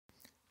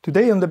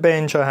Today on the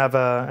bench I have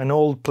an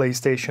old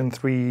PlayStation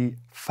 3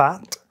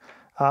 phat,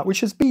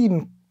 which has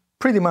been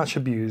pretty much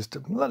abused.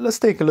 Let's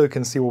take a look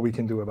and see what we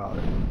can do about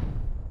it.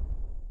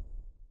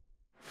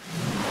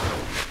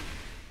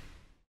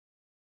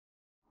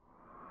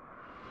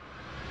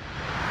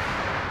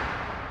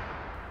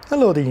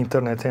 Hello the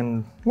internet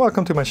and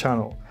welcome to my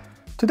channel.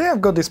 Today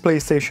I've got this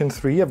PlayStation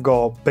 3 I've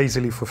got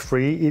basically for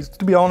free.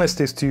 To be honest,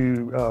 is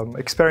to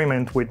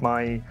experiment with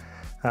my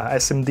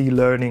SMD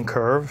learning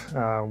curve,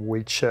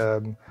 which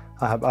I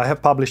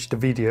have published a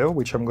video,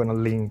 which I'm gonna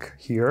link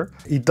here.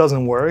 It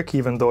doesn't work,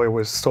 even though it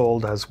was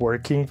sold as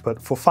working,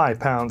 but for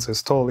 £5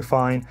 it's totally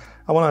fine.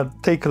 I wanna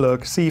take a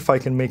look, see if I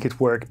can make it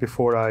work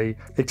before I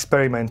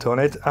experiment on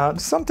it.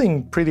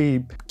 Something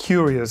pretty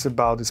curious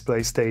about this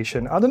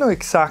PlayStation. I don't know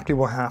exactly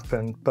what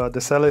happened, but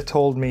the seller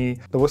told me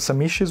there was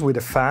some issues with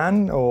the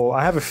fan, or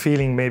I have a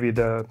feeling maybe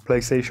the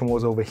PlayStation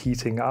was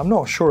overheating. I'm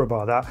not sure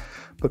about that,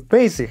 but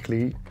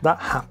basically that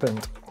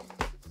happened.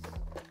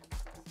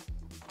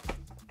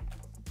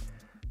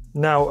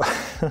 Now,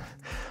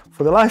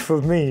 for the life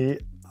of me,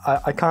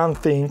 I can't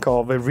think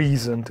of a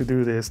reason to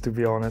do this, to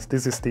be honest.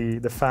 This is the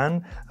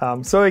fan.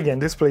 So again,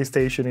 this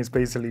PlayStation is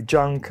basically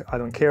junk. I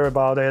don't care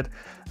about it.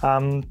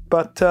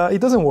 But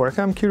it doesn't work.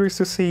 I'm curious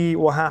to see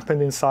what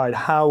happened inside,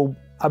 how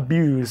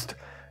abused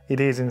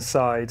it is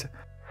inside.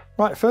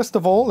 Right, first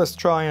of all, let's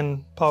try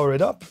and power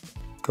it up.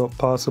 Got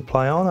power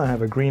supply on. I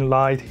have a green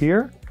light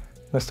here.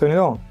 Let's turn it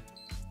on.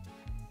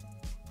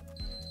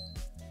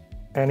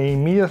 And it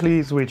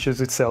immediately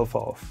switches itself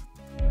off.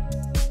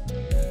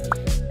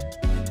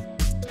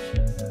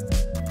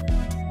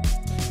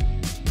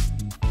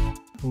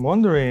 I'm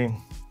wondering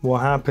what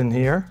happened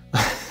here.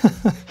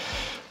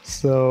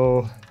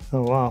 So,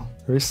 oh wow,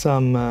 there is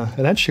some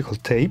electrical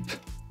tape.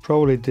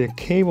 Probably the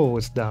cable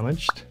was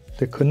damaged.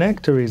 The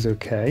connector is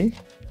okay.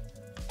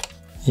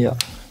 Yeah,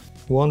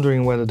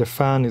 wondering whether the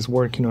fan is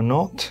working or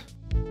not.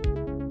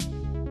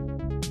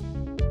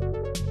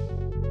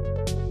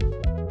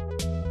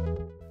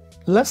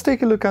 Let's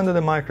take a look under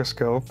the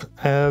microscope,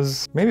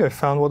 as maybe I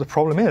found what the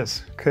problem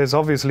is, because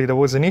obviously there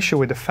was an issue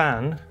with the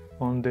fan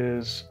on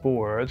this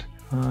board.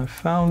 I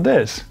found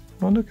this.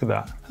 Oh, look at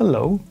that.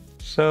 Hello.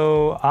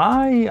 So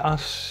I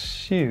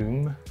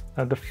assume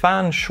that the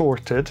fan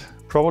shorted,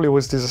 probably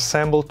was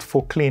disassembled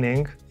for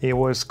cleaning. It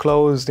was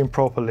closed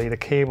improperly, the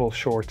cable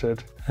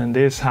shorted, and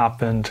this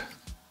happened.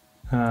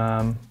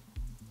 Oh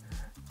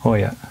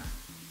yeah.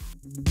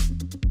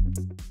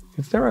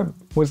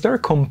 Was there a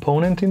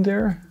component in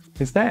there?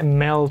 Is that a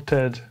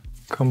melted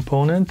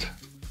component?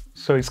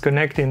 So it's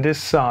connecting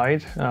this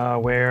side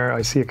where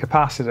I see a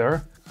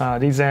capacitor,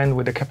 this end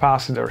with the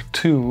capacitor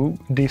to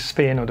this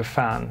fin of the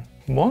fan.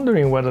 I'm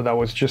wondering whether that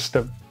was just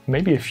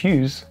maybe a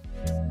fuse.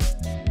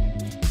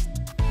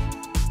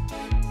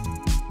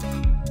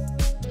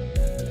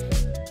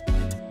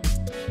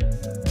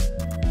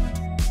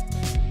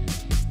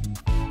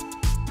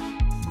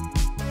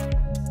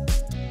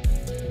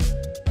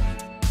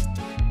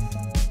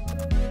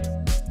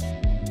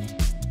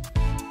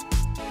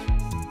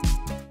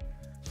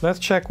 Let's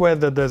check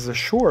whether there's a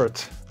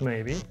short,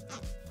 maybe.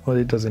 Well,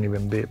 it doesn't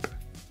even beep.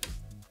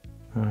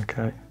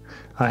 Okay.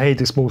 I hate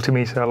this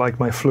multimeter, I like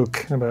my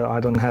Fluke, but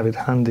I don't have it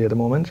handy at the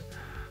moment.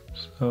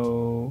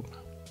 So,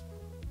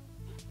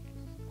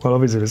 well,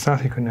 obviously there's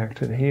nothing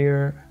connected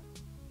here.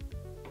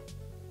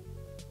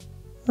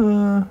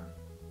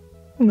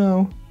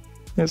 No,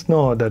 it's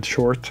not that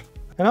short.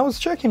 And I was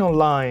checking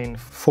online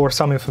for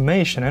some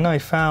information and I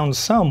found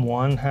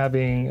someone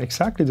having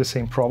exactly the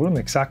same problem,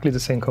 exactly the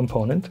same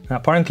component. And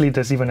apparently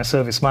there's even a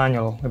service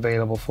manual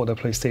available for the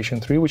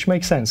PlayStation 3, which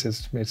makes sense,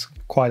 it's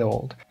quite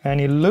old.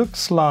 And it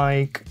looks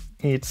like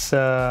it's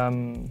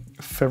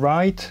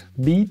ferrite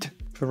bead,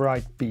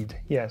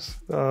 yes.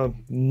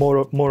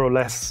 More or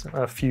less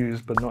a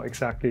fuse, but not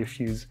exactly a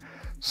fuse.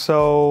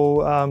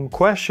 So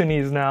question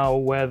is now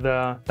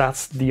whether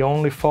that's the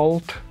only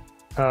fault.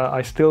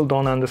 I still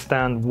don't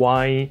understand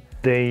why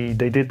they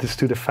did this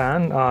to the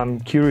fan. I'm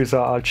curious,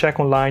 I'll check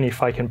online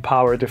if I can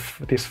power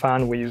this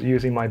fan with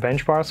using my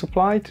bench power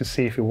supply to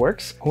see if it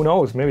works. Who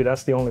knows, maybe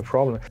that's the only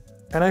problem.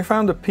 And I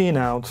found a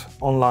pinout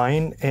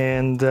online,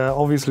 and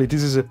obviously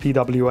this is a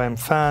PWM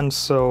fan,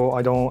 so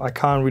I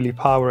can't really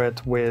power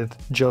it with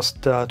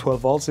just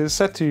 12 volts. It's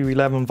set to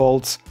 11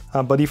 volts,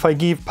 but if I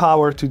give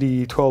power to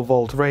the 12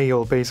 volt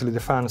rail, basically the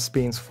fan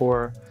spins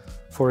for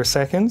a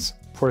second.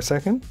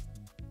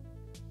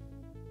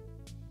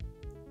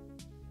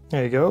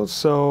 There you go.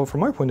 So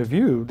from my point of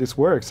view, this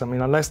works. I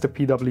mean, unless the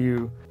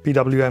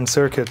PWM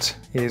circuit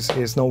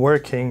is not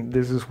working,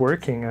 this is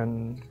working.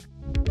 And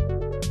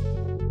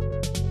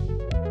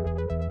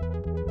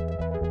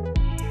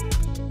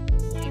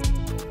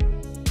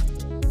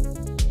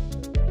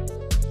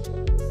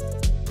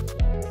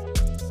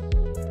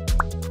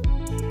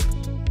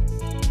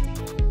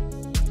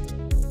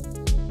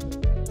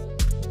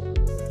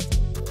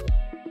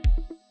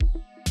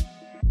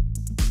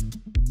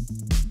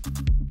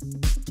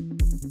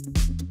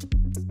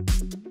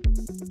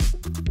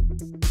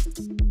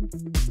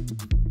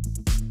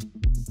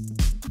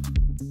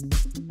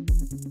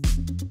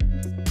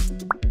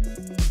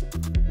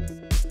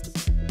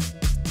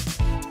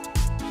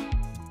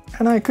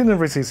And I couldn't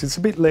resist. It's a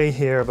bit late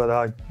here, but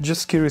I'm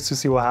just curious to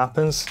see what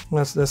happens.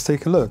 Let's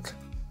take a look.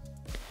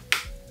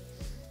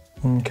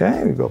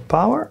 Okay, we got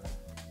power.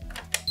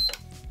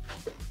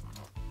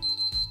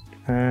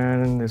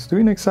 And it's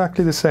doing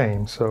exactly the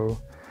same.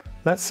 So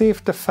let's see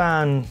if the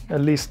fan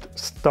at least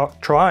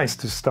tries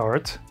to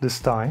start this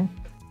time.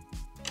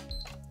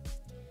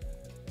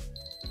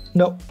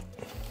 No.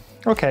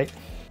 Okay.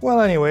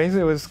 Well, anyways,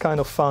 it was kind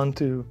of fun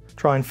to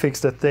try and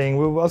fix that thing.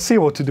 I'll see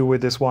what to do with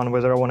this one,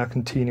 whether I want to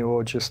continue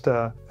or just,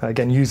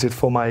 again, use it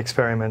for my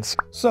experiments.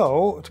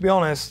 So, to be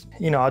honest,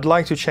 I'd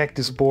like to check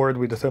this board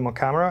with the thermal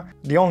camera.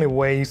 The only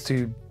way is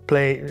to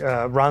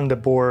run the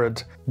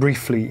board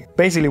briefly,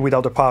 basically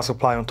without a power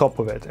supply on top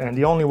of it. And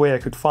the only way I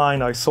could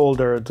find, I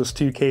soldered those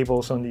two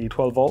cables on the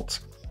 12 volts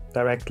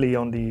directly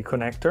on the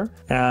connector.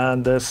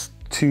 And there's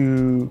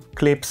two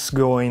clips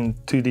going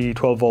to the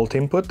 12 volt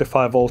input. The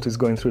 5 volt is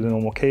going through the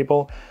normal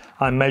cable.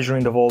 I'm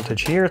measuring the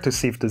voltage here to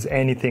see if there's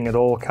anything at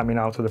all coming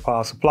out of the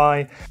power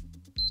supply.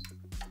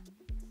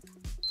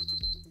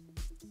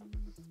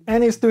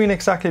 And it's doing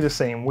exactly the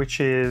same,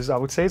 which is, I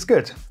would say, it's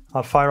good.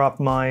 I'll fire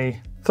up my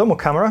thermal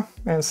camera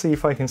and see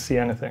if I can see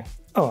anything.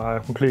 Oh, I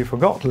completely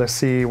forgot. Let's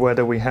see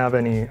whether we have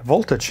any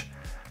voltage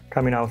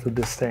coming out of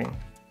this thing.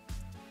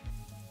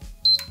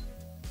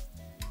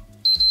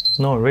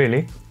 Not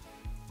really.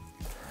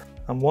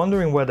 I'm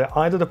wondering whether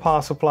either the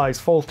power supply is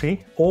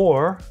faulty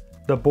or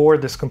the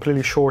board is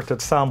completely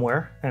shorted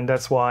somewhere, and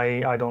that's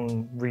why I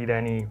don't read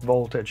any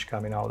voltage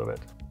coming out of it.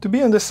 To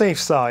be on the safe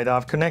side,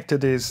 I've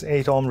connected this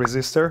 8 ohm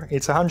resistor.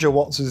 It's a 100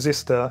 watts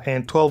resistor,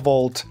 and 12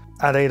 volt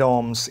at 8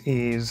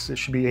 ohms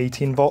should be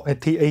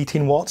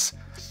 18 watts.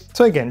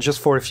 So again,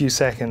 just for a few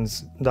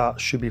seconds, that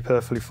should be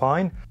perfectly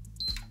fine.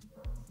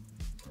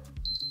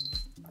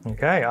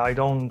 Okay, I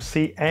don't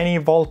see any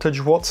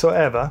voltage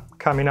whatsoever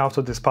coming out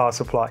of this power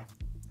supply.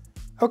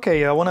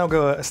 Okay, I want to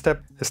go a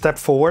step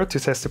forward to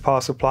test the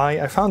power supply.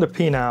 I found a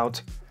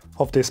pinout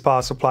of this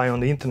power supply on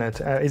the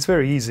internet. It's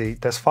very easy.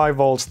 There's 5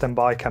 volts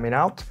standby coming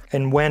out,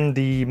 and when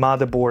the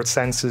motherboard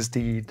senses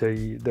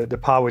the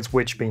power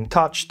switch being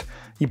touched,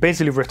 it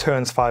basically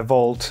returns 5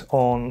 volt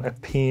on a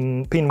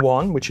pin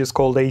 1, which is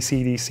called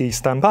AC/DC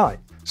standby.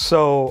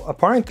 So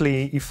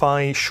apparently, if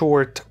I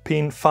short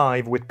pin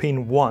 5 with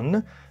pin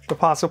 1, the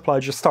power supply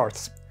just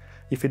starts.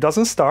 If it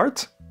doesn't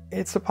start,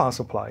 it's a power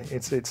supply.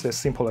 It's as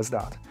simple as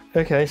that.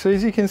 Okay, so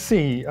as you can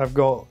see, I've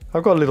got a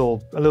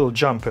little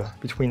jumper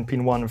between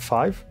pin 1 and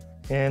 5,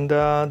 and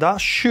that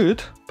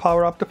should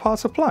power up the power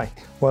supply.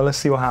 Well, let's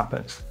see what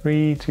happens.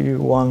 3, 2,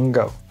 1,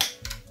 go.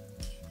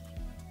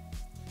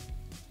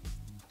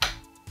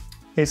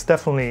 It's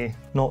definitely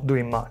not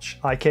doing much.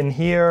 I can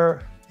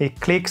hear it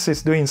clicks,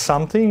 it's doing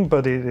something,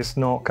 but it is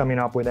not coming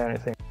up with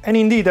anything. And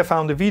indeed, I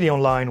found a video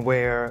online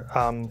where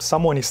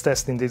someone is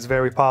testing this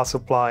very power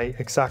supply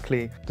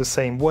exactly the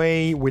same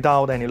way,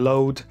 without any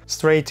load,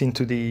 straight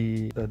into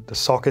the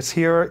sockets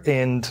here,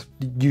 and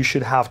you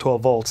should have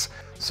 12 volts.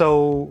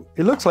 So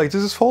it looks like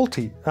this is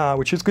faulty,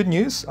 which is good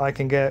news. I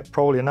can get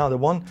probably another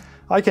one.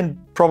 I can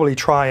probably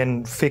try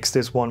and fix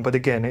this one, but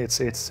again,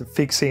 it's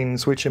fixing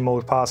switching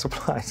mode power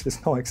supplies.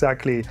 It's not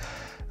exactly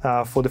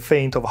for the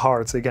faint of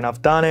hearts. Again,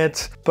 I've done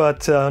it,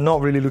 but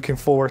not really looking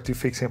forward to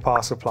fixing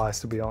power supplies,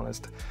 to be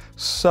honest.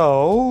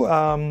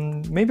 So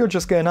maybe I'll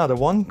just get another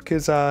one,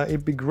 because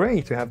it'd be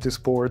great to have this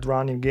board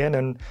running again.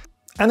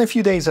 And a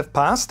few days have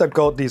passed. I've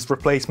got this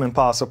replacement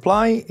power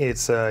supply.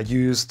 It's a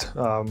used,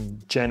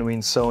 genuine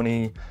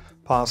Sony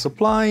power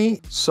supply.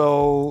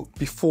 So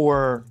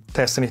before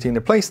testing it in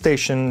the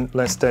PlayStation,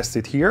 let's test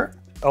it here.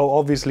 Oh,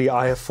 obviously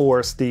I have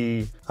forced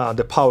the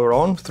power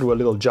on through a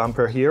little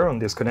jumper here on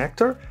this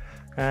connector,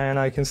 and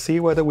I can see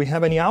whether we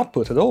have any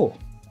output at all.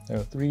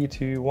 3,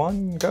 2,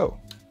 1, go.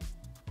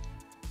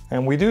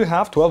 And we do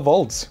have 12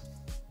 volts.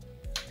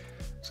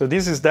 So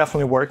this is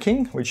definitely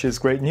working, which is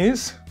great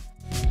news.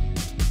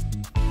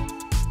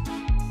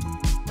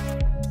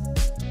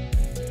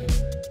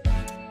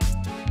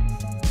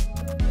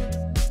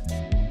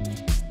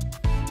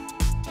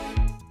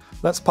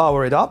 Let's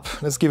power it up,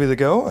 let's give it a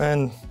go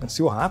and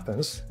see what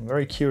happens. I'm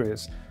very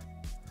curious.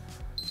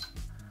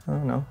 I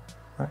don't know,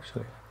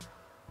 actually.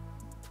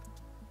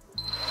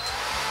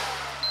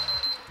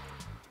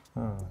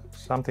 Oh,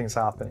 something's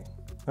happening.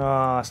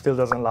 Still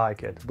doesn't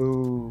like it.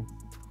 Boo.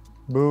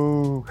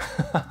 Boo.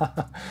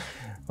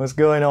 What's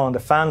going on? The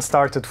fan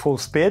started full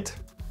speed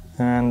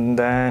and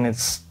then it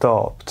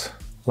stopped,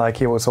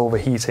 like it was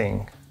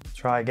overheating.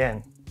 Try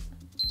again.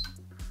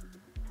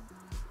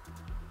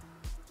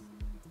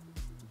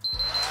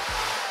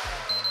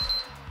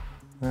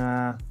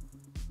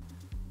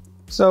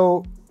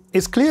 So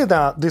it's clear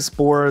that this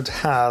board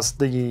has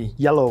the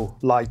yellow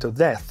light of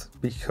death,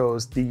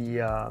 because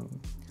the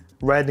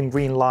red and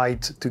green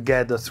light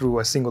together through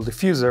a single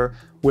diffuser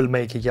will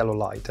make a yellow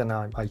light, and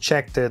I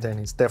checked it and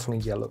it's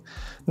definitely yellow.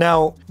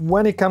 Now,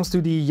 when it comes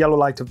to the yellow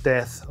light of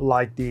death,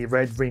 like the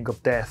red ring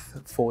of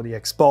death for the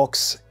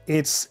Xbox,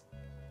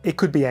 it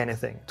could be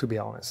anything, to be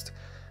honest.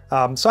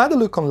 So I had a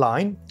look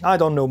online. I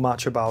don't know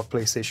much about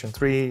PlayStation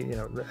 3,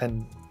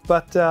 and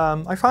but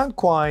I found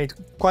quite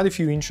a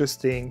few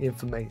interesting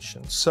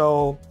information.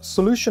 So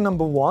solution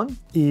number one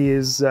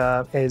is,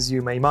 as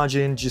you may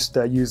imagine, just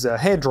use a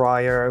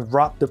hairdryer,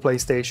 wrap the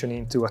PlayStation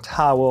into a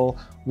towel,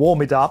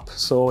 warm it up,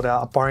 so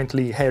that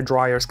apparently hair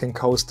dryers can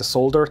cause the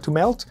solder to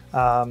melt.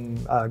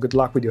 Good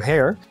luck with your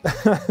hair.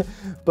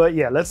 But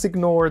yeah, let's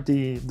ignore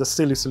the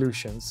silly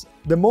solutions.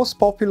 The most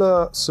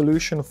popular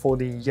solution for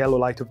the yellow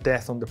light of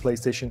death on the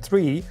PlayStation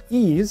 3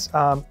 is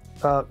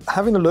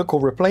having a look or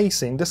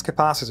replacing these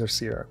capacitors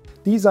here.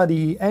 These are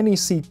the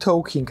NEC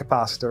token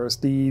capacitors.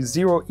 The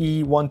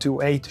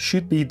 0E128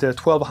 should be the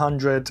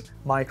 1200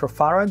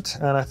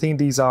 microfarad, and I think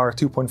these are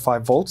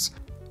 2.5 volts.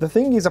 The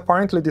thing is,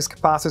 apparently these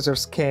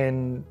capacitors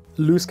can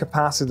lose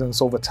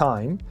capacitance over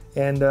time,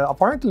 and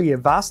apparently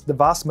the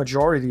vast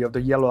majority of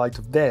the yellow light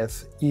of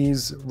death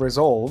is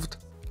resolved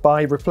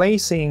by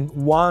replacing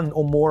one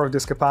or more of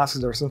these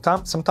capacitors.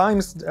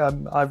 Sometimes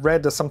I've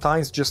read that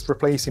sometimes just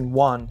replacing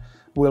one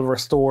will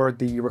restore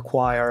the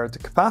required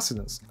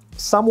capacitance.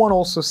 Someone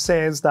also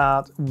says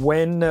that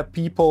when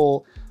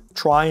people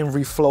try and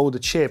reflow the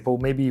chip, or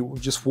maybe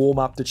just warm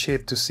up the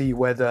chip to see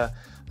whether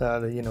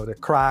the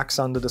cracks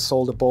under the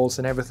solder balls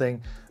and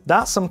everything,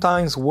 that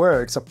sometimes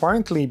works,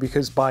 apparently,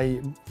 because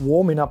by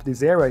warming up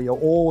this area, you're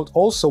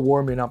also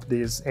warming up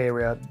this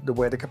area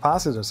where the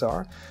capacitors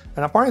are.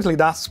 And apparently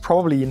that's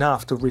probably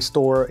enough to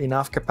restore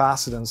enough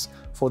capacitance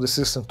for the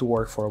system to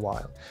work for a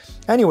while.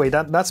 Anyway,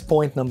 that's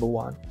point number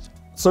one.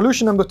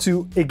 Solution number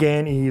two,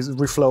 again, is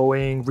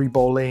reflowing,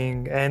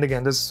 reballing, and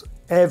again, there's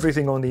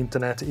everything on the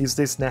internet. Is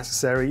this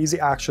necessary? Is it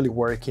actually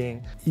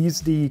working?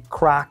 Is the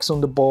cracks on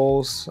the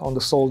balls, on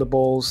the solder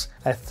balls,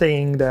 a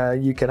thing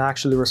that you can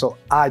actually resolve?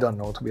 I don't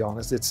know, to be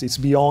honest. It's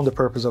beyond the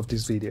purpose of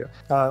this video.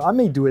 I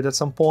may do it at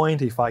some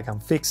point if I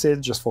can fix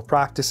it, just for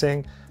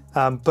practicing.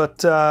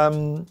 But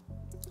I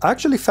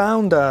actually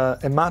found a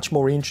much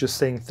more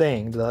interesting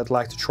thing that I'd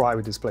like to try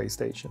with this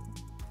PlayStation.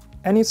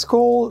 And it's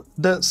called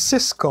the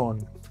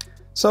Syscon.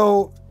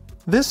 So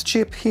this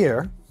chip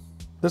here,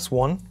 this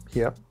one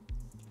here,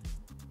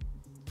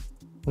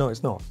 no,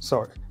 it's not,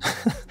 sorry.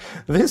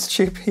 This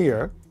chip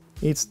here,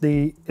 it's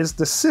the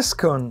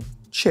Syscon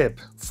chip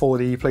for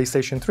the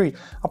PlayStation 3.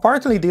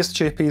 Apparently this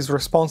chip is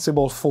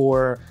responsible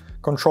for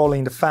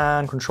controlling the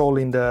fan,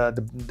 controlling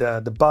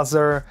the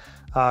buzzer,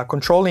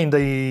 controlling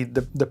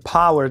the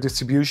power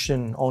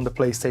distribution on the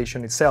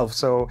PlayStation itself.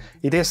 So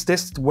it is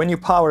this, when you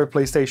power the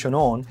PlayStation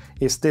on,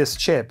 it's this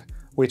chip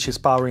which is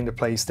powering the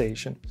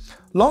PlayStation.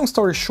 Long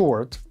story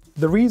short,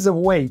 there is a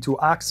way to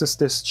access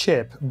this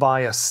chip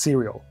via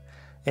serial.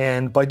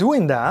 And by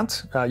doing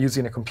that,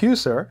 using a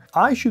computer,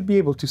 I should be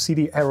able to see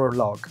the error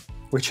log,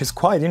 which is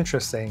quite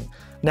interesting.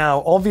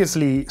 Now,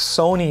 obviously,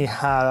 Sony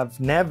have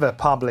never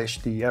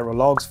published the error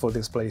logs for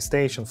this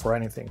PlayStation for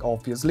anything,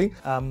 obviously.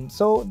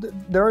 So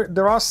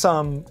there are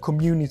some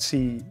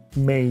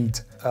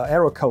community-made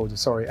error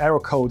codes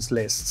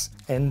lists.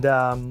 And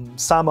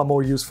some are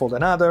more useful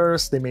than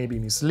others, they may be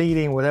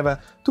misleading, whatever.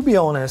 To be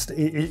honest,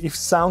 it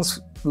sounds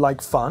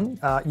like fun.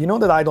 You know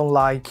that I don't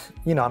like,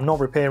 I'm not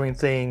repairing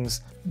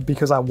things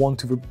because I want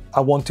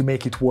to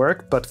make it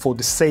work, but for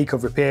the sake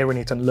of repairing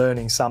it and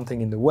learning something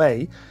in the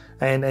way.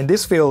 And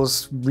this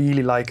feels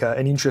really like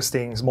an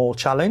interesting small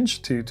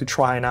challenge to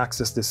try and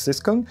access this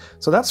Syscon.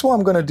 So that's what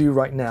I'm going to do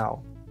right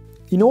now.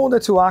 In order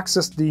to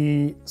access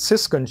the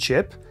Syscon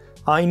chip,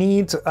 I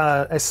need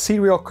a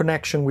serial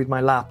connection with my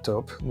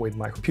laptop, with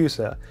my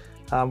computer,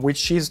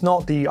 which is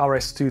not the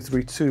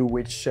RS232,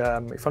 which,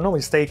 if I'm not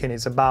mistaken,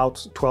 is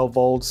about 12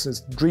 volts,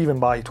 is driven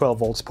by 12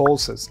 volts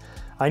pulses.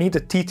 I need a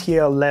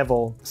TTL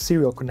level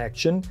serial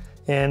connection,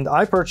 and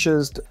I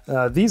purchased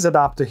this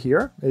adapter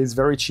here. It's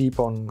very cheap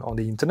on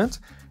the internet,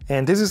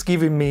 and this is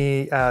giving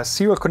me a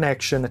serial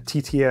connection at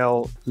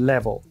TTL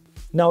level.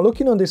 Now,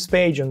 looking on this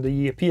page on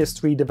the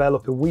PS3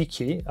 developer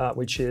wiki,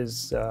 which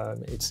is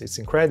it's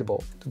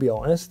incredible, to be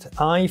honest,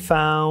 I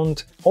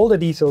found all the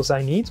details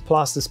I need,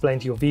 plus there's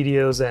plenty of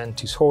videos and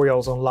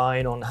tutorials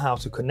online on how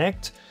to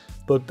connect.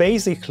 But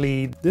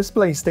basically, this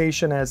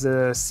PlayStation has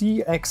a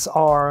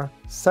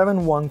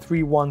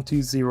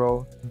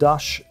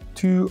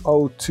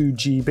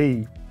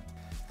CECHCxr713120-202GB.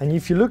 And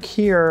if you look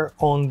here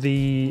on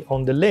the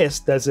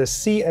list, there's a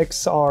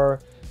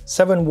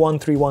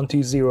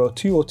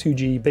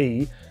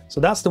CECHCxr713120-202GB. So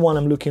that's the one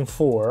I'm looking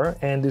for,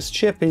 and this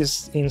chip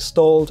is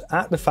installed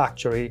at the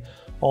factory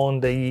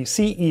on the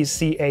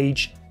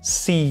CECHCxx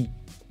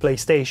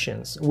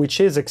PlayStations,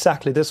 which is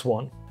exactly this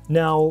one.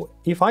 Now,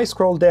 if I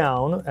scroll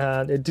down,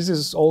 this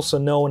is also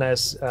known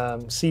as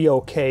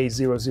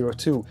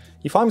CECHCx03.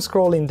 If I'm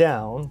scrolling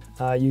down,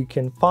 you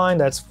can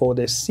find that's for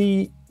the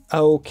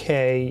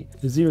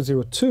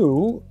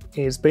CECHCx03.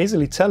 is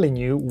basically telling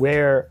you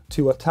where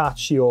to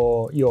attach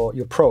your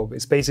probe.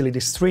 It's basically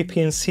these 3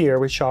 pins here,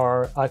 which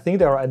are, I think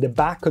they are at the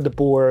back of the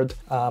board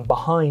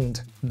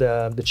behind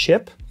the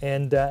chip.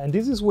 And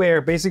this is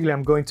where basically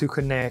I'm going to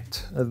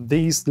connect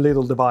these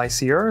little device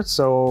here.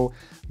 So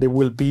there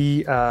will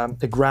be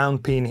a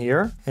ground pin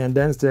here, and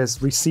then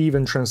there's receive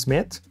and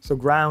transmit. So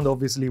ground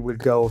obviously will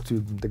go to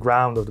the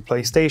ground of the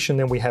PlayStation,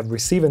 then we have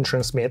receive and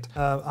transmit.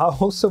 I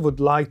also would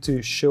like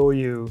to show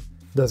you,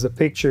 there's a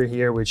picture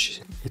here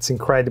which it's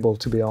incredible,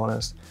 to be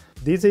honest.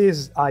 This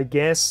is, I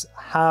guess,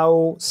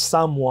 how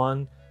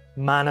someone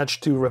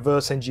managed to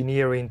reverse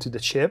engineer into the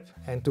chip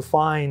and to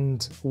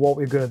find what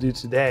we're gonna do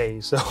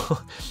today. So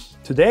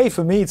today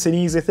for me it's an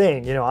easy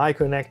thing, you know, I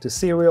connect to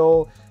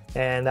serial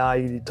and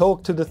I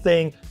talk to the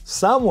thing.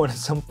 Someone at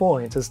some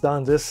point has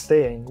done this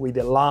thing with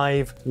a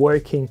live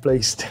working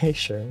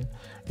PlayStation.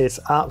 It's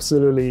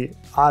absolutely,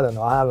 I don't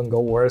know, I haven't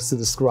got words to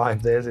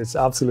describe this. It's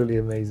absolutely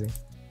amazing.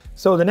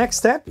 So the next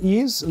step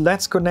is,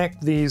 let's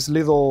connect these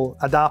little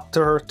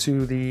adapter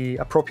to the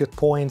appropriate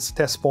points,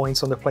 test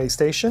points on the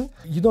PlayStation.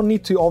 You don't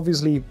need to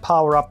obviously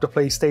power up the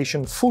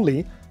PlayStation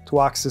fully to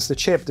access the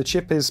chip. The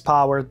chip is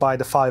powered by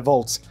the 5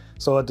 volts.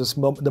 So at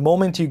the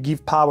moment you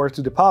give power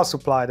to the power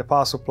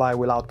supply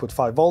will output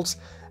 5 volts,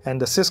 and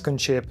the Syscon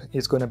chip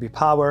is going to be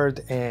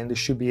powered, and it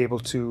should be able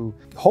to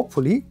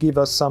hopefully give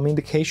us some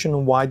indication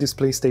on why this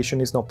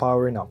PlayStation is not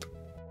powering up.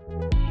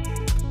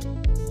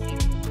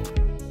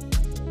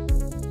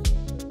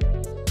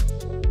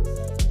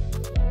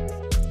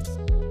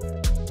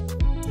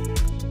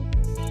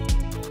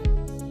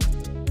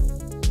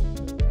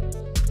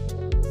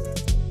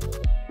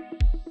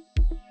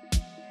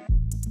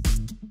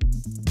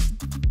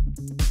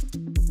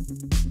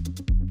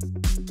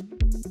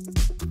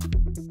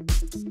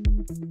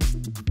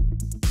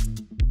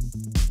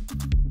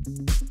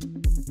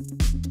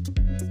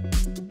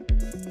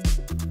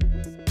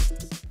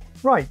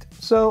 Right,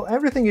 so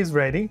everything is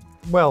ready.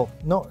 Well,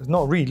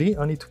 not really.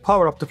 I need to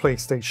power up the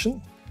PlayStation.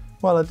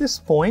 Well, at this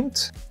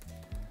point,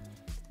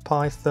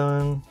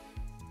 Python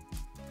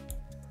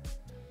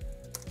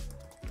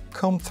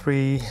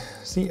com3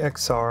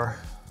 CECHCxr,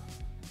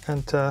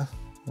 enter,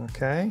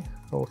 okay,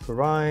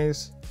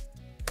 authorize.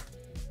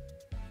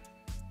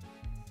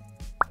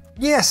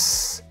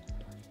 Yes!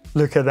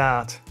 Look at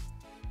that.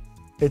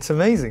 It's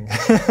amazing.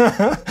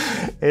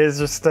 It's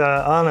just,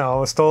 I don't know, I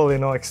was totally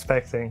not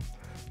expecting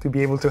to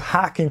be able to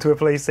hack into a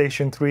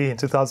PlayStation 3 in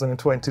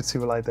 2022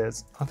 like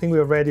this. I think we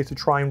are ready to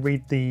try and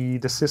read the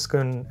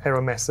Syscon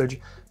error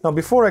message. Now,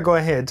 before I go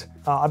ahead,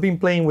 I've been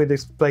playing with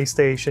this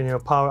PlayStation, you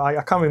know,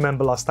 I can't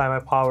remember last time I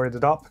powered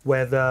it up,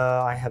 whether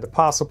I had the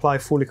power supply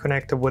fully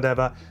connected,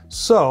 whatever.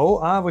 So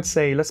I would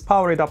say, let's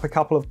power it up a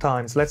couple of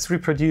times. Let's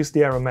reproduce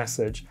the error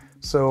message.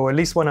 So at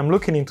least when I'm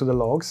looking into the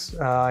logs,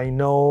 I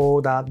know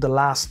that the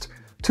last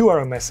 2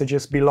 error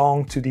messages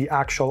belong to the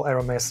actual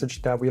error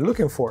message that we're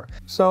looking for.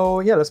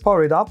 So yeah, let's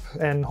power it up,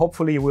 and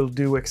hopefully we'll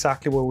do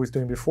exactly what we were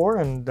doing before,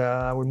 and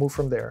we'll move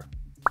from there.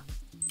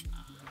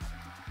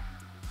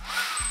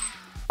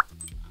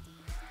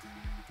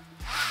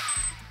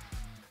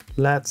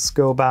 Let's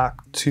go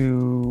back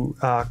to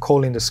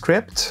calling the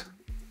script.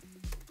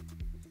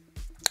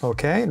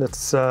 Okay,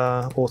 let's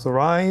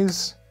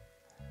authorize,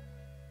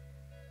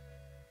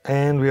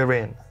 and we are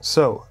in.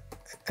 So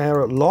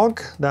error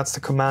log, that's the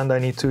command I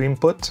need to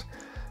input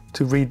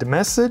to read the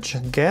message,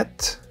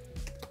 get,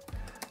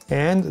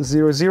 and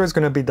 00 is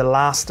going to be the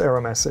last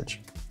error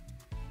message.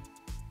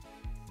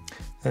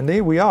 And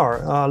there we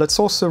are. Let's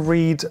also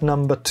read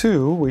number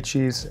 2, which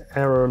is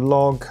error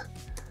log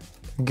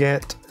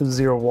get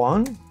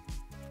 01.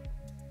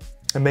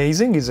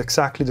 Amazing, is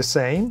exactly the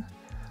same.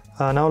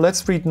 Now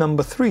let's read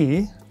number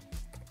 3,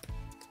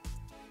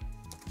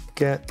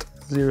 get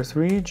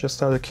 03,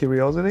 just out of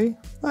curiosity.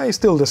 It's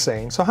still the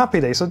same, so happy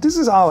day. So this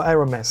is our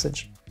error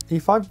message.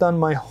 If I've done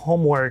my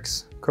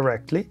homeworks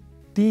correctly,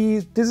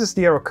 this is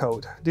the error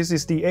code. This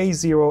is the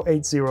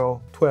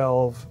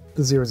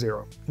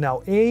A0801200.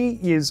 Now A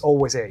is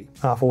always A,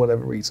 for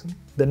whatever reason.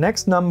 The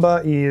next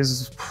number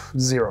is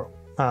 0.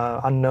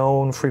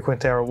 Unknown,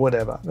 frequent error,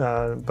 whatever,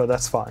 but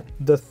that's fine.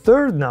 The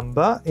third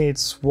number,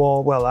 it's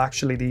what, well,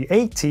 actually the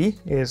 80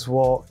 is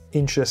what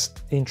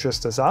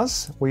interests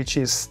us, which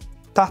is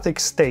static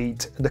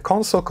state. The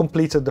console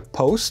completed the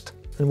post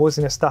and was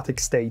in a static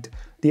state.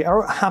 The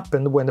error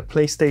happened when the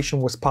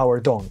PlayStation was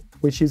powered on,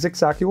 which is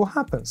exactly what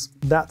happens.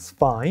 That's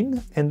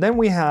fine. And then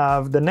we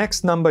have the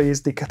next number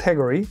is the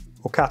category,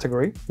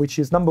 which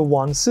is number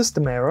 1,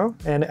 system error,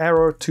 and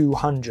error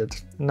 200.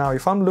 Now,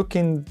 if I'm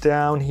looking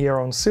down here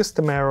on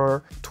system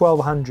error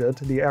 1200,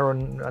 the error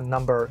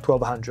number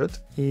 1200,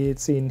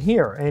 it's in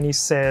here, and it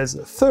says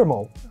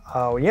thermal.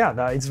 Oh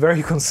yeah, it's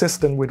very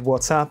consistent with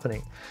what's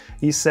happening.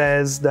 It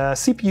says the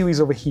CPU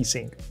is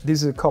overheating.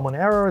 This is a common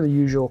error. The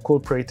usual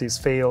culprit is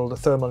failed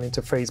thermal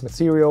interface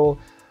material,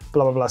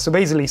 blah, blah, blah. So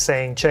basically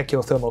saying, check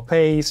your thermal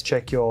paste,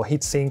 check your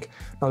heatsink.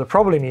 Now the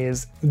problem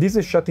is, this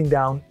is shutting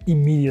down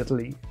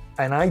immediately.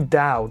 And I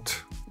doubt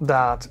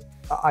that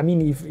I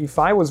mean, if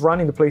I was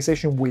running the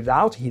PlayStation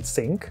without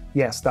heatsink,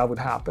 yes, that would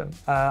happen.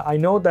 I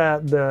know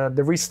that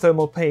there is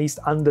thermal paste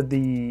under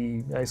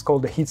the, it's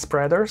called the heat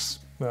spreaders,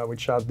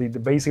 which are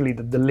basically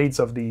the lids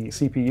of the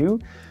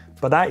CPU.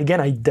 But again,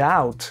 I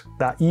doubt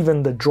that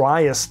even the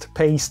driest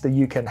paste that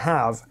you can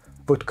have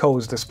would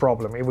cause this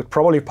problem. It would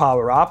probably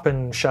power up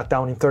and shut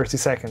down in 30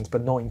 seconds,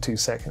 but not in 2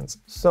 seconds.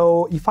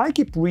 So if I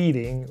keep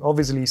reading,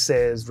 obviously it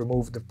says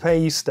remove the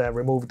paste,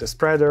 remove the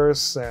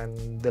spreaders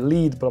and the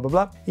lid, blah, blah,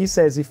 blah. He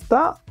says if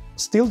that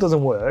still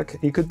doesn't work,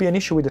 it could be an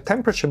issue with the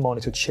temperature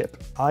monitor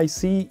chip,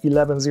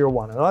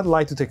 IC1101, and I'd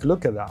like to take a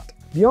look at that.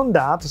 Beyond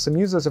that, some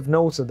users have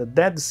noted that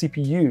dead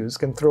CPUs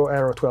can throw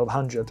error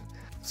 1200.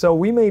 So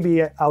we may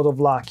be out of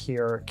luck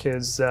here,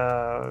 because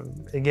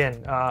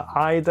again,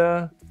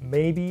 either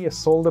maybe a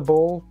solder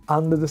ball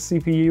under the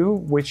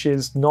CPU, which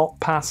is not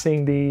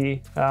passing the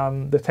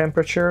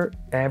temperature,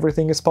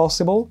 everything is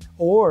possible,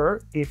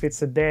 or if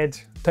it's a dead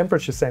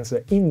temperature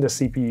sensor in the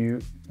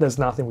CPU, there's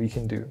nothing we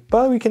can do.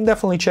 But we can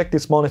definitely check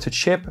this monitor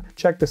chip,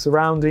 check the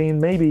surrounding,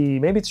 maybe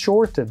it's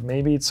shorted,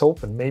 maybe it's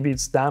open, maybe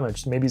it's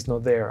damaged, maybe it's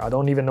not there, I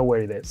don't even know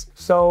where it is.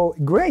 So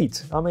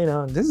great, I mean,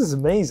 this is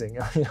amazing.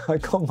 I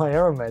got my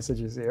error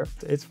messages here,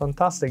 it's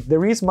fantastic.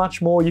 There is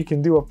much more you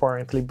can do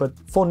apparently, but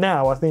for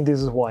now I think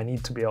this is what I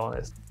need, to be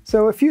honest.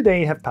 So a few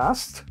days have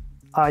passed.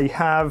 I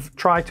have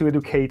tried to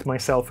educate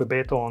myself a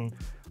bit on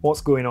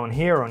what's going on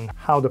here, on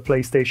how the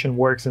PlayStation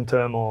works in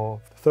terms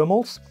of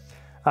thermals.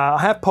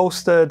 I have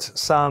posted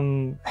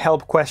some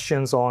help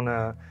questions on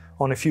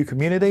a few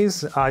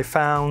communities. I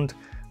found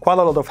quite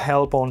a lot of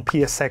help on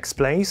PSX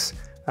Place.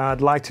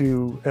 I'd like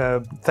to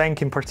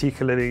thank in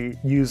particularly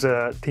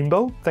user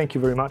Timbo. Thank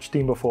you very much,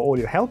 Timbo, for all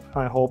your help.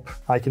 I hope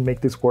I can make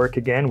this work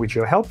again with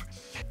your help.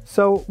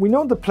 So we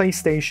know the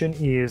PlayStation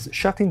is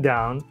shutting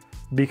down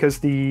because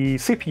the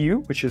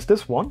CPU, which is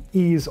this one,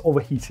 is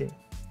overheating.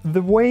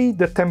 The way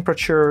the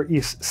temperature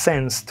is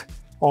sensed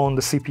on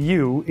the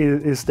CPU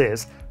is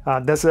this.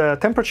 There's a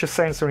temperature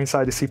sensor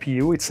inside the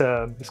CPU.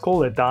 It's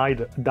called a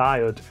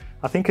diode.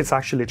 I think it's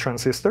actually a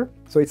transistor.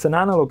 So it's an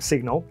analog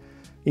signal.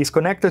 It's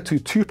connected to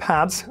 2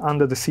 pads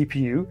under the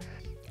CPU,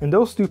 and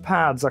those 2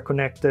 pads are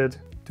connected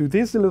to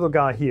this little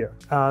guy here.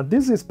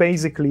 This is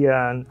basically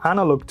an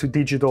analog to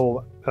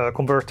digital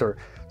converter.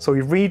 So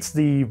it reads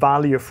the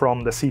value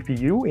from the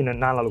CPU in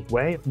an analog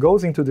way,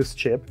 goes into this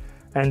chip,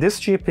 and this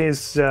chip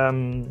is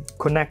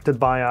connected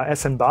via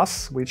SN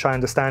bus, which I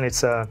understand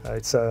it's a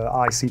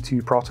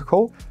IC2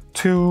 protocol,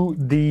 to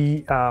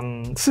the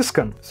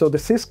Syscon. So the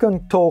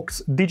Syscon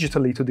talks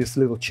digitally to this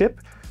little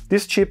chip.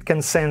 This chip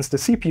can sense the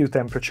CPU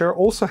temperature,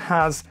 also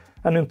has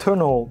an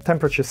internal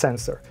temperature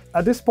sensor.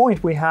 At this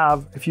point we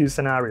have a few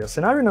scenarios.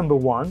 Scenario number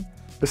 1,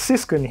 the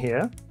Syscon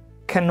here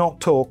cannot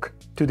talk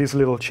to this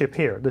little chip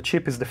here. The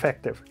chip is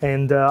defective.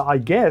 And I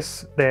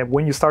guess that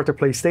when you start a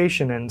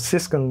PlayStation and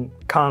Syscon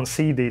can't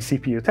see the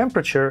CPU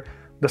temperature,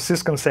 the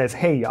Syscon says,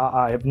 hey,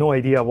 I have no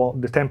idea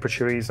what the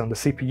temperature is on the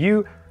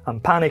CPU, I'm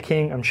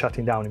panicking, I'm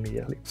shutting down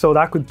immediately. So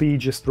that could be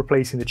just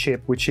replacing the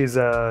chip, which is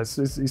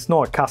it's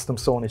not a custom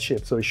Sony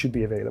chip, so it should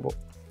be available.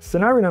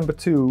 Scenario number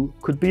 2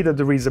 could be that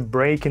there is a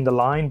break in the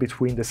line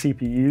between the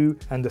CPU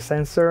and the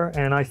sensor,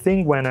 and I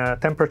think when a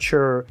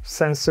temperature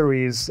sensor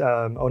is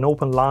on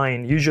open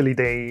line, usually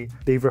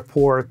they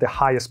report the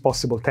highest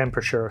possible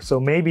temperature. So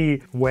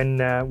maybe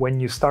when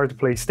you start the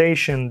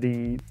PlayStation,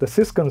 the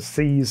Syscon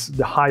sees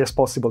the highest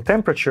possible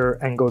temperature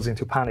and goes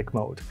into panic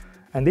mode.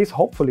 And this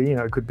hopefully,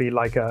 it could be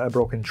like a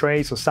broken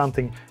trace or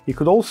something. It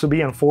could also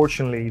be,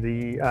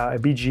 unfortunately, a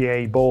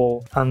BGA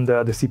ball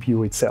under the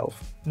CPU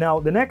itself.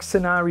 Now, the next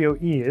scenario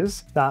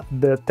is that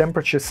the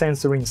temperature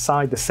sensor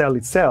inside the cell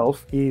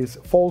itself is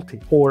faulty,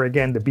 or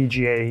again, the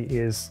BGA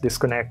is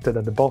disconnected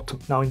at the bottom.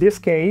 Now, in this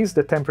case,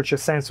 the temperature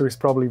sensor is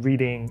probably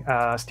reading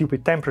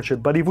stupid temperature,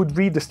 but it would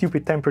read the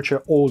stupid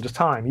temperature all the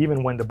time,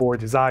 even when the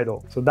board is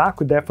idle. So that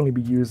could definitely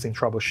be used in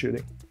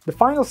troubleshooting. The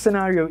final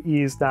scenario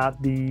is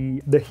that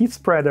the heat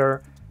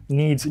spreader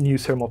needs new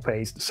thermal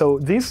paste. So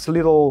this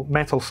little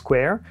metal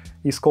square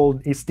is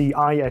it's the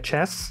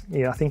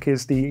IHS, I think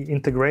is the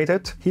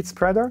integrated heat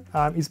spreader.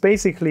 It's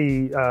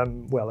basically,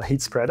 well, a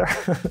heat spreader.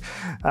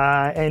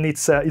 And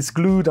it's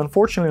glued,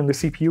 unfortunately on the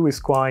CPU it's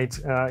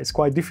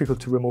quite difficult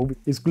to remove.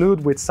 It's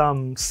glued with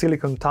some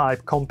silicon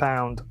type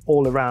compound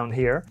all around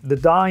here. The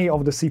die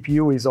of the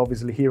CPU is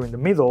obviously here in the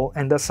middle,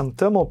 and there's some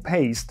thermal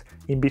paste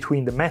in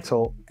between the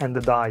metal and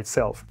the die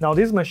itself. Now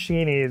this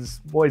machine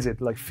is, what is it,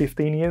 like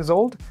 15 years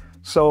old?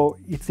 So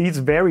it's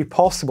very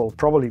possible,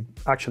 probably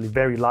actually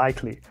very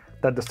likely,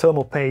 that the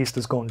thermal paste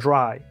has gone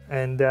dry.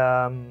 And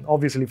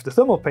obviously if the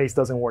thermal paste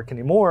doesn't work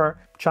anymore,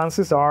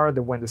 chances are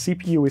that when the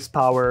CPU is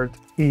powered,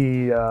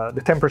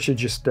 the temperature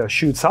just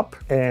shoots up,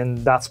 and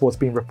that's what's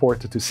being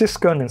reported to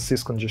Syscon, and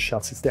Syscon just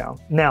shuts it down.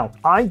 Now,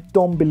 I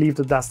don't believe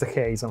that that's the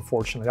case,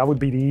 unfortunately. That would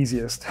be the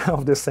easiest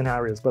of the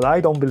scenarios, but I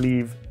don't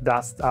believe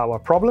that's our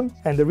problem.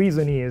 And the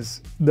reason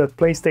is that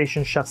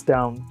PlayStation shuts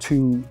down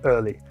too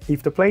early.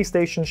 If the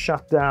PlayStation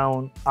shut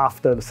down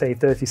after, say,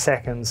 30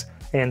 seconds,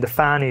 and the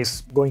fan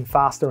is going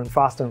faster and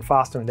faster and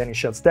faster, and then it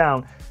shuts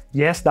down,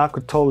 Yes, that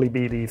could totally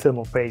be the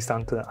thermal paste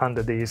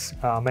under this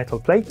metal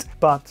plate,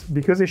 but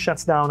because it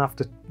shuts down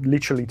after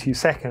literally 2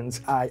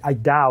 seconds, I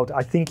doubt,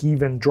 I think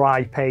even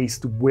dry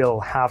paste will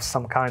have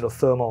some kind of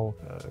thermal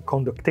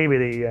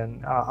conductivity,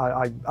 and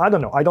I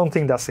don't know, I don't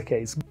think that's the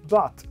case.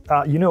 But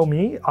you know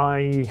me,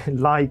 I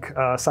like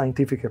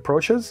scientific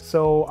approaches,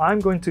 so I'm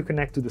going to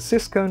connect to the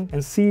Syscon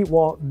and see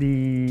what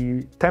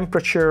the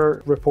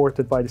temperature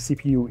reported by the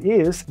CPU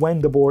is when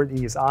the board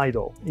is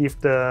idle. If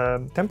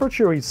the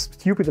temperature is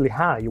stupidly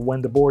high when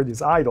the board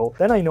is idle,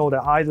 then I know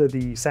that either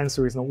the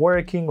sensor is not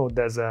working, or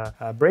there's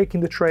a break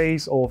in the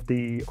trace, or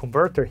the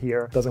converter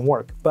here doesn't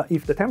work. But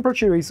if the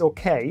temperature is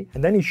okay,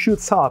 and then it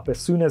shoots up as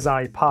soon as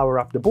I power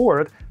up the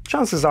board,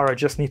 chances are I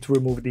just need to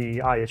remove the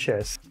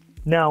IHS.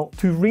 Now,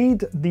 to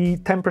read the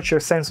temperature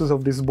sensors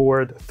of this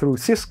board through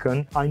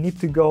Syscon, I need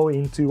to go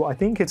into, I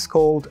think it's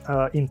called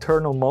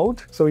internal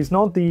mode. So it's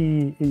not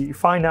the,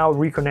 if I now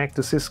reconnect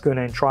to Syscon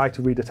and try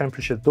to read the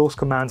temperature, those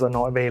commands are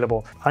not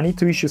available. I need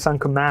to issue some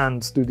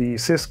commands to the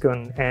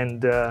Syscon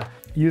and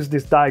use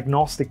this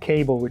diagnostic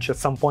cable, which at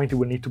some point it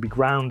will need to be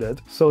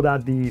grounded, so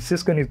that the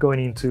Syscon is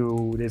going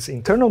into this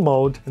internal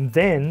mode, and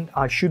then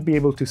I should be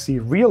able to see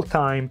real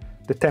time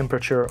the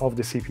temperature of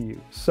the CPU.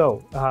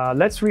 So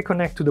let's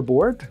reconnect to the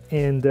board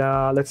and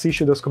let's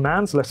issue those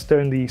commands. Let's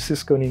turn the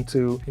Syscon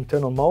into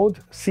internal mode,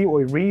 see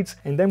what it reads,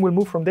 and then we'll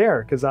move from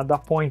there, because at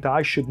that point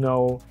I should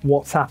know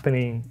what's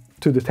happening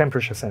to the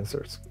temperature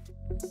sensors.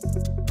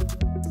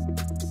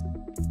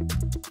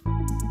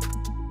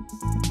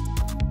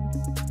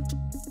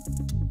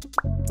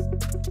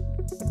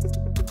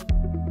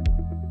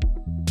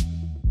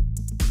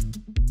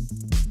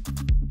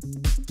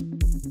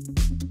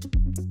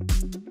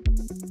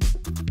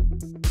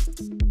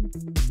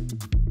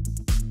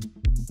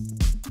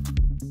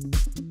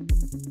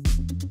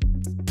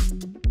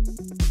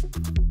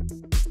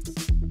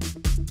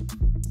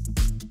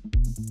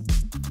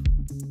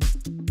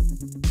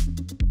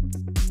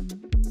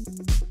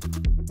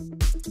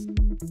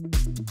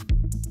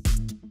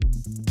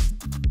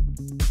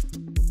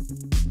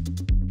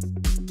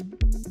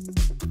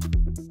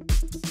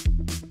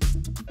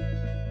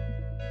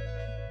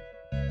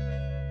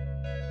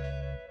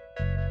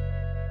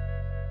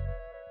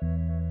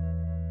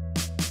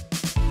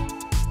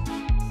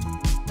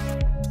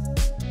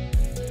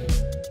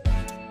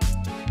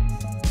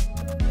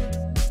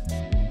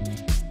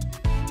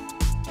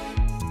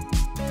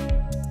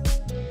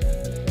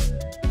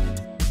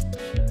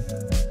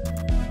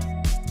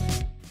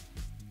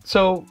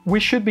 So we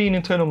should be in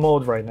internal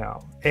mode right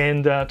now,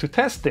 and to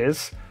test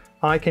this,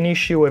 I can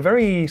issue a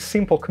very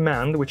simple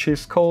command which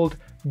is called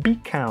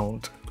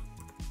bcount.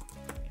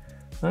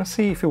 Let's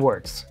see if it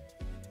works.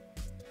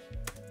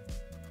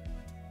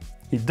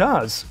 It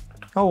does.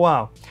 Oh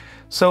wow.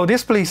 So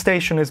this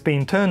PlayStation has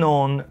been turned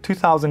on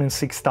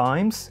 2006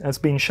 times, has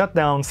been shut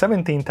down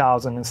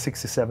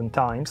 17,067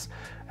 times,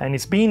 and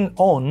it's been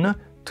on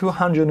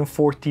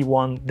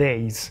 241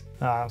 days.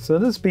 So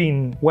that's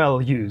been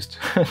well used,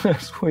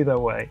 let's put it that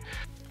way.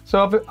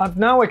 So I've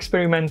now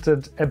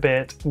experimented a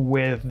bit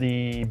with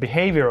the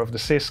behavior of the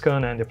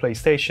Syscon and the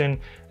PlayStation,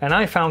 and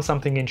I found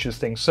something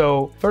interesting.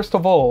 So first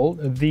of all,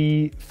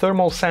 the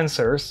thermal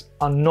sensors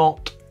are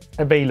not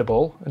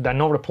available, they're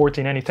not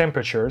reporting any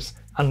temperatures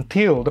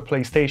until the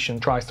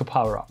PlayStation tries to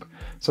power up.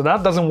 So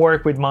that doesn't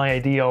work with my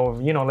idea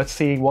of, you know, let's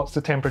see what's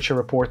the temperature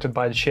reported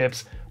by the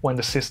chips when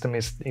the system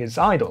is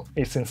idle.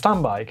 It's in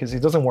standby, because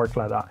it doesn't work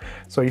like that.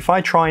 So if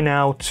I try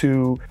now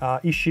to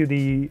issue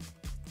the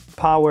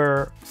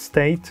power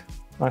state,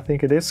 I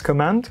think it is,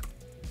 command,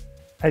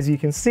 as you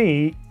can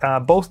see,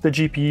 both the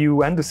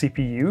GPU and the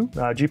CPU,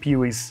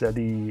 GPU is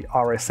the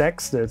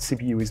RSX, the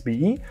CPU is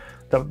BE,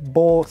 they're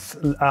both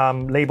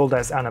labeled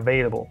as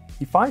unavailable.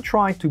 If I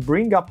try to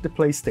bring up the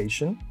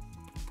PlayStation,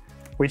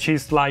 which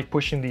is like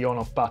pushing the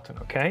on-off button,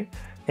 okay?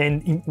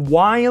 And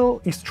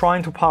while it's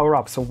trying to power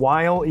up, so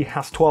while it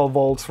has 12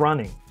 volts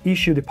running,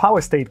 issue the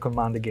power state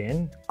command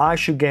again, I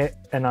should get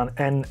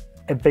an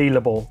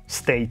available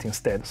state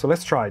instead. So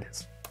let's try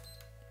this.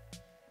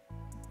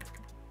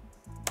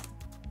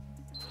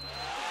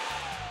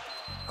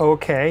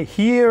 Okay,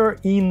 here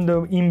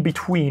in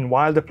between,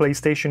 while the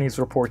PlayStation is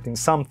reporting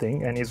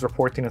something and is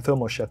reporting a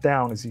thermal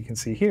shutdown, as you can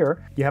see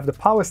here, you have the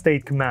power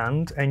state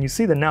command, and you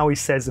see that now it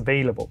says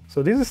available.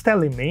 So this is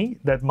telling me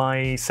that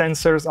my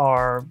sensors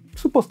are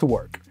supposed to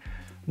work.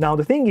 Now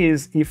the thing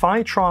is, if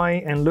I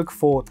try and look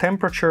for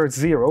temperature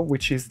 0,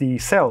 which is the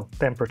cell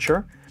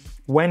temperature,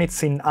 when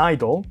it's in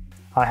idle,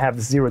 I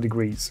have 0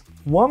 degrees.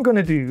 What I'm going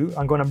to do,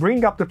 I'm going to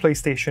bring up the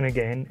PlayStation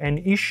again and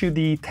issue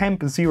the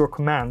temp 0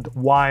 command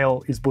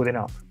while it's booting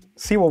up.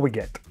 See what we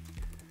get.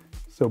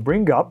 So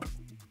bring up.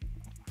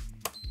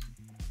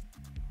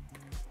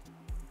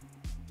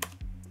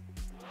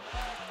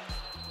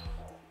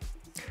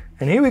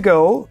 And here we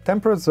go,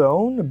 temperature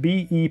zone,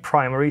 BE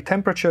primary,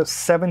 temperature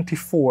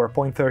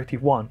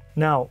 74.31.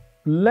 Now,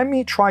 let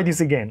me try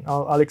this again.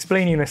 I'll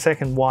explain you in a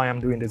second why I'm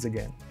doing this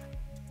again.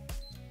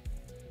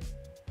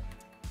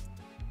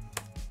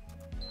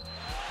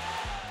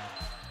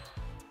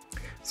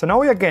 So now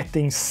we are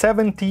getting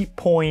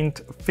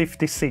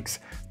 70.56.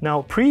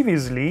 Now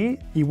previously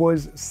it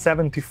was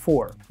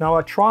 74. Now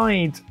I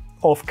tried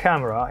off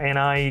camera and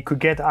I could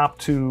get up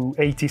to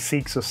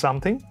 86 or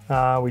something,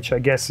 which I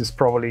guess is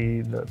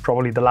probably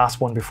the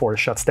last one before it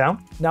shuts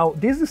down. Now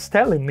this is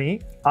telling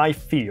me, I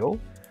feel,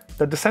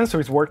 that the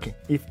sensor is working.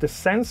 If the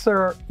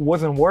sensor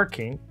wasn't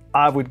working,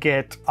 I would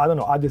get, I don't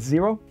know, either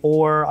 0,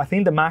 or I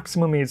think the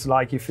maximum is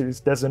like, if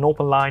there's an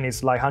open line,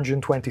 is like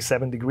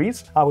 127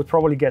 degrees. I would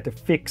probably get a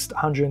fixed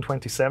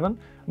 127.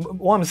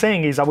 What I'm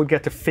saying is I would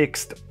get a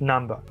fixed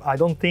number. I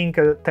don't think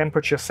a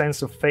temperature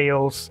sensor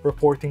fails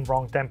reporting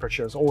wrong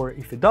temperatures, or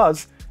if it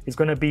does, it's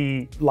going to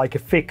be like a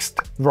fixed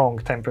wrong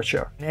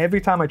temperature. Every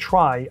time I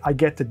try, I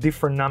get a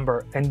different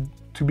number. And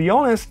to be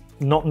honest,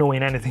 not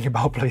knowing anything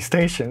about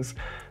PlayStations,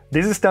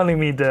 this is telling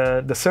me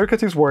the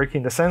circuit is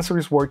working, the sensor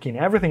is working,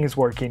 everything is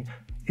working.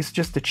 It's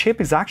just the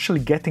chip is actually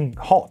getting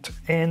hot.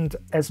 And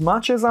as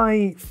much as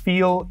I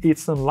feel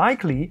it's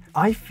unlikely,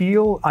 I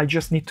feel I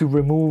just need to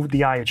remove the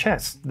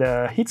IHS,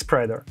 the heat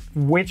spreader,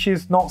 which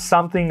is not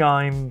something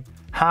I'm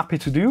happy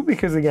to do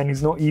because, again,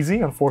 it's not easy,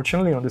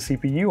 unfortunately, on the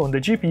CPU. On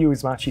the GPU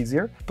is much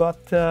easier.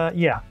 But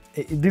yeah,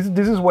 this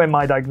is where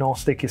my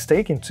diagnostic is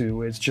taken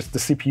to. It's just the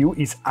CPU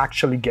is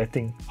actually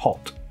getting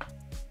hot.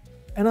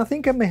 And I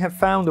think I may have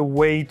found a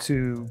way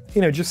to,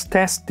 just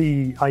test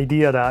the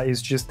idea that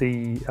it's just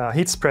the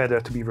heat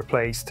spreader to be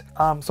replaced.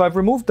 So I've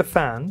removed the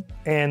fan,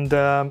 and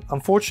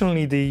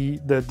unfortunately the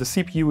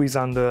CPU is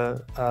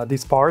under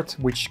this part,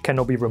 which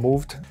cannot be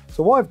removed.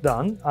 So what I've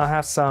done, I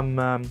have some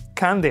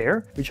canned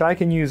air, which I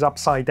can use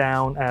upside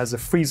down as a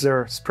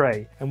freezer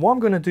spray. And what I'm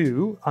gonna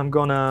do, I'm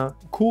gonna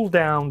cool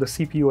down the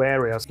CPU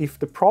areas. If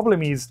the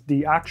problem is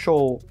the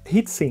actual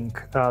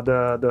heatsink,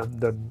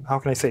 how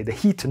can I say, the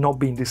heat not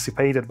being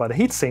dissipated by the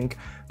heatsink,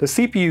 the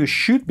CPU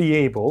should be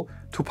able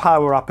to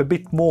power up a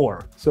bit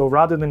more. So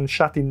rather than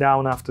shutting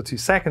down after 2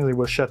 seconds, it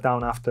will shut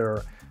down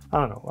after, I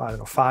don't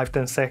know, 5,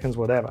 10 seconds,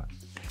 whatever.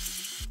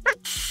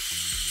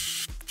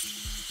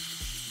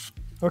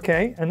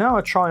 Okay, and now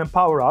I try and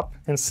power up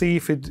and see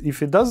if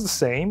it does the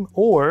same,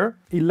 or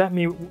it let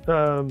me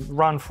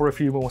run for a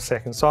few more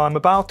seconds. So I'm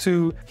about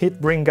to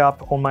hit bring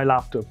up on my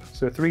laptop.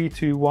 So 3,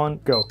 2, 1,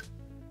 go.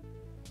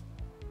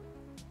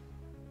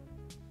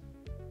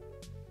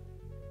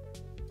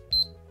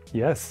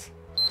 Yes.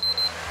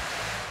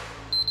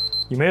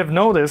 You may have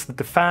noticed that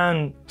the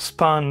fan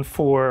spun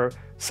for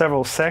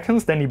several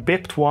seconds, then it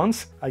bipped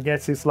once. I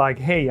guess it's like,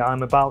 hey,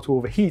 I'm about to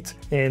overheat,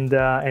 and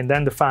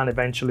then the fan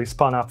eventually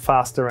spun up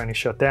faster and it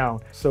shut down.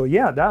 So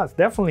yeah, that's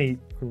definitely,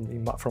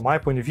 from my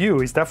point of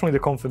view, is definitely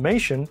the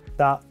confirmation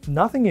that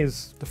nothing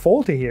is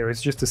faulty here.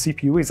 It's just the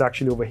CPU is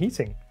actually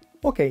overheating.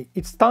 Okay,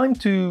 it's time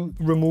to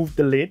remove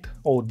the lid,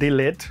 or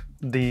delid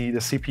the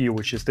CPU,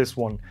 which is this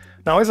one.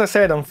 Now, as I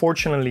said,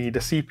 unfortunately,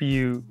 the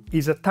CPU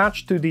is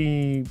attached to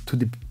the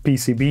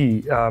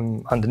PCB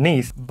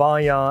underneath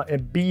by a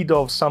bead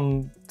of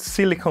some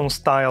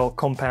silicone-style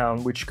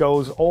compound, which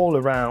goes all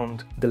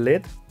around the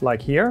lid,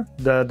 like here.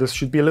 There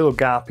should be a little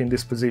gap in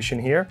this position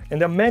here.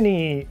 And there are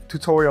many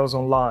tutorials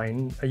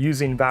online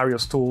using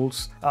various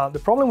tools.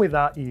 The problem with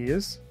that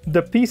is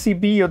the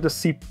PCB of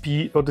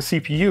the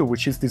CPU,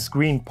 which is this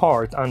green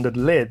part under the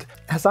lid,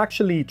 has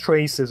actually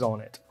traces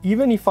on it.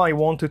 Even if I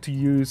wanted to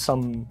use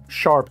some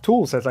sharp tools,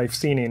 as I've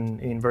seen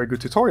in very good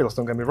tutorials,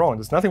 don't get me wrong,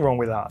 there's nothing wrong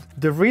with that.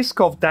 The risk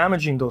of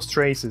damaging those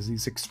traces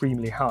is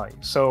extremely high.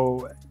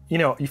 So,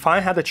 if I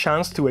had a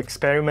chance to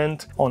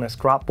experiment on a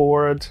scrap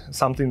board,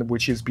 something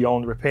which is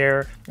beyond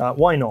repair,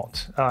 why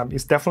not?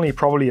 It's definitely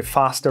probably a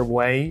faster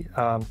way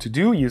to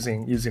do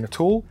using a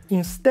tool.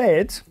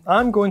 Instead,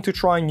 I'm going to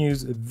try and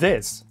use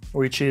this,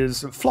 which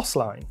is floss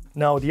line.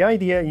 Now, the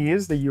idea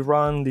is that you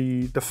run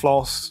the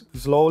floss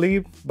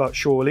slowly but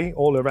surely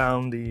all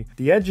around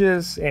the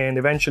edges and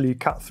eventually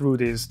cut through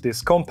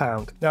this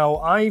compound. Now,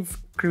 I've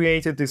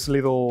created this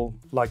little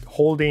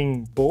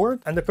holding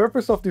board, and the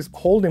purpose of this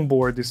holding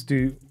board is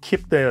to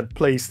keep the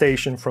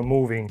PlayStation from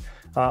moving.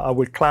 I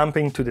will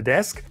clamping to the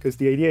desk, because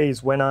the idea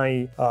is when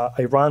I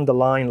run the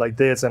line like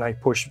this and I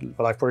push,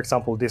 like for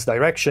example, this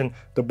direction,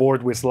 the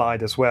board will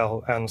slide as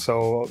well. And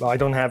so I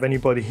don't have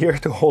anybody here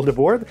to hold the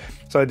board.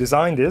 So I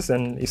designed this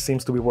and it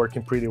seems to be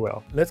working pretty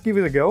well. Let's give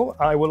it a go.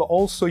 I will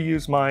also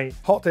use my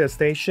hot air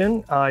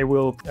station. I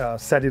will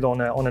set it on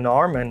an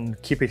arm and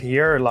keep it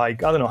here,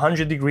 like, I don't know,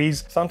 100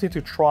 degrees, something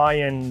to try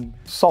and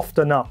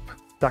soften up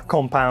that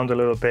compound a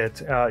little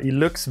bit. It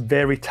looks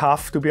very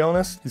tough, to be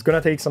honest. It's gonna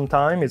take some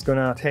time. It's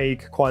gonna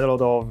take quite a lot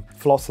of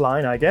floss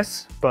line, I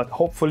guess, but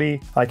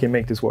hopefully I can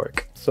make this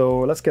work.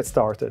 So let's get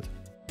started.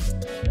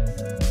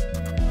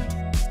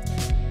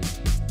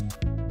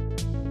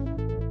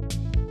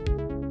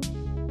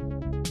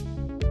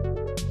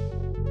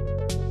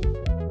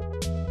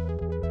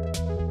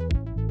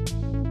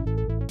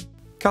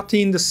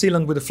 Cutting the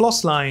sealant with the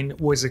floss line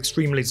was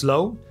extremely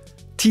slow,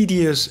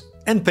 tedious,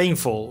 and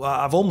painful.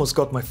 I've almost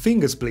got my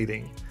fingers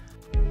bleeding.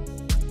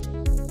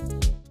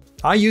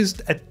 I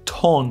used a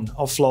ton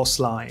of floss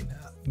line,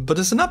 but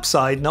as an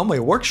upside, now my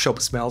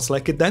workshop smells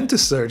like a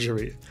dentist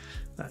surgery.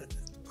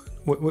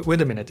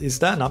 Wait a minute, is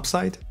that an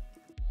upside?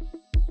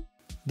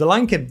 The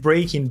line kept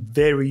breaking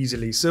very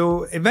easily,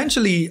 so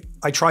eventually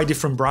I tried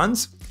different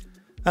brands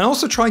and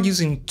also tried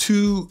using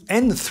 2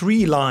 and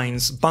 3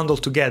 lines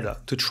bundled together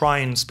to try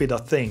and speed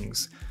up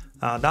things.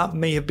 That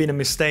may have been a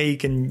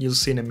mistake, and you'll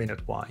see in a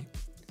minute why.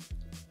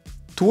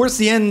 Towards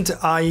the end,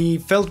 I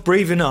felt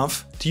brave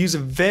enough to use a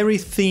very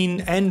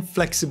thin and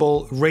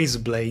flexible razor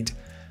blade,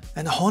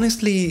 and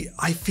honestly,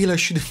 I feel I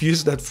should have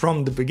used that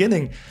from the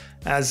beginning,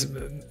 as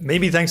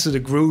maybe thanks to the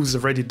grooves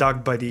already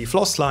dug by the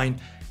floss line,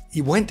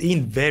 it went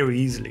in very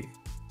easily.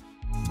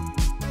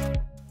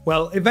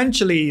 Well,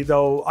 eventually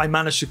though, I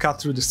managed to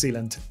cut through the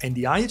sealant and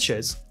the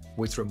IHS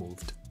was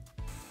removed.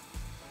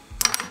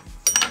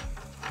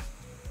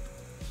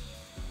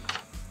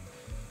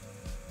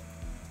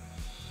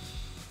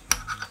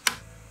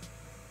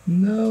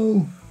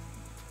 No.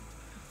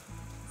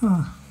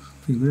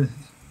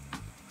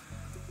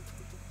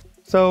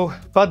 So,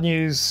 bad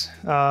news,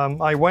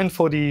 I went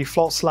for the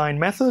floss line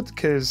method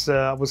because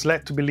I was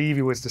led to believe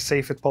it was the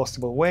safest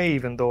possible way,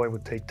 even though it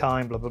would take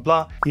time, blah blah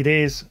blah. It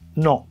is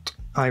not.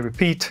 I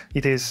repeat,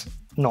 it is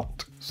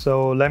not.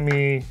 So let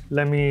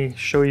me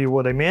show you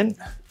what I mean.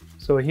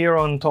 So here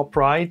on top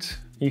right,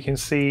 you can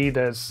see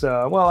there's,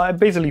 well, I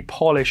basically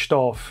polished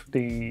off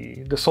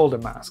the solder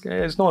mask.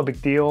 It's not a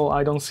big deal.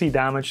 I don't see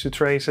damage to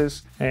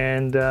traces,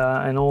 and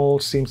all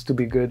seems to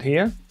be good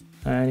here.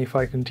 And if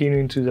I continue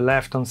into the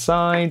left-hand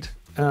side,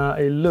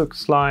 it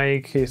looks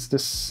like it's the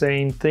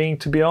same thing,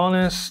 to be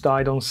honest.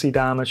 I don't see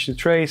damage to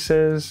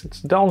traces.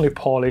 It's only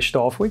polished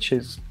off, which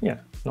is, yeah,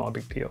 not a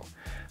big deal.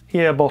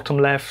 Here, bottom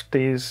left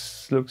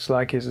looks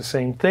like it's the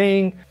same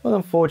thing, but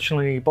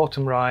unfortunately,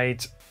 bottom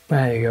right,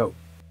 there you go.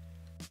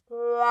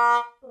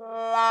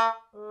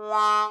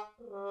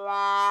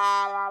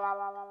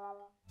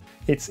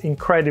 It's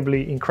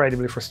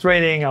incredibly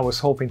frustrating. I was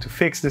hoping to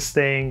fix this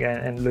thing,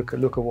 and look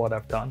at what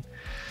I've done.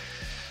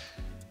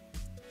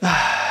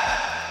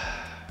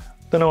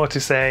 Don't know what to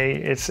say.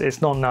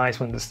 It's not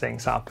nice when these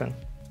things happen.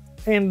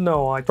 And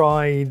no, I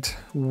tried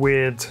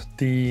with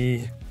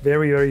the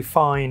very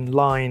fine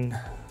line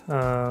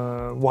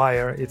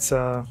wire. It's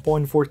a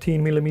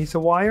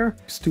 0.14mm wire.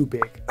 It's too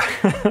big.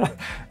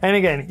 And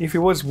again, if it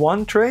was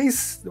one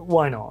trace,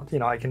 why not? You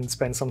know, I can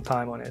spend some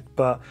time on it.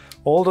 But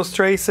all those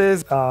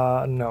traces,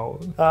 no.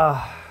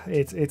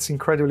 It's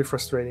incredibly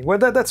frustrating. Well,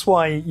 that's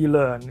why you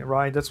learn,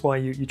 right? That's why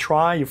you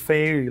try, you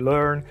fail, you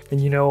learn,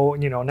 and you know,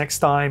 next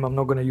time I'm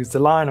not going to use the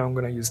line. I'm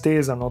going to use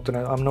this. I'm not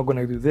going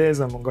to do this.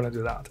 I'm going to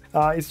do that.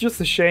 It's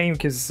just a shame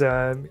because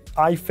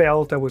I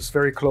felt I was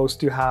very close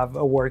to have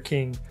a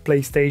working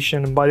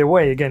PlayStation. And by the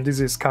way, again, this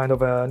is kind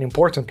of an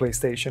important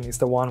PlayStation. It's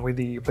the one with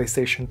the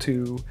PlayStation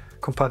 2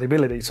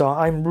 compatibility. So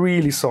I'm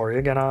really sorry.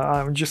 Again,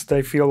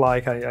 I feel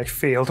like I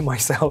failed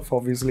myself,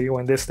 obviously,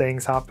 when these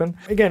things happen.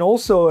 Again,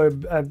 also,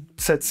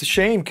 it's a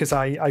shame because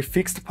I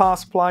fixed the power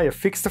supply, I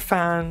fixed the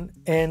fan,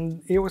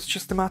 and it was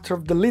just a matter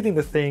of deleting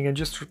the thing and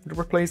just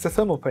replace the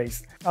thermal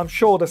paste. I'm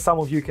sure that some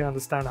of you can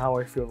understand how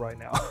I feel right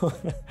now.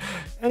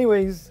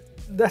 Anyways,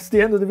 that's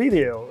the end of the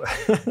video.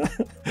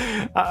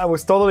 I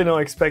was totally not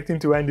expecting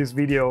to end this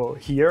video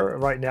here,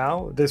 right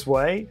now, this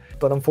way,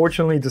 but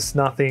unfortunately there's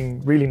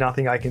really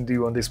nothing I can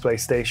do on this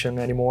PlayStation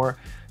anymore,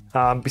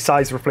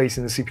 besides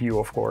replacing the CPU,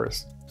 of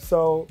course.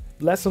 So,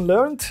 lesson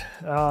learned,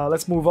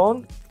 let's move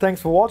on.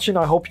 Thanks for watching,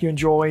 I hope you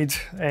enjoyed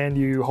and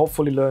you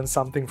hopefully learned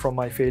something from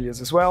my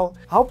failures as well.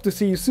 I hope to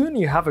see you soon,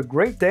 you have a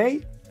great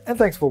day, and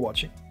thanks for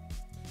watching.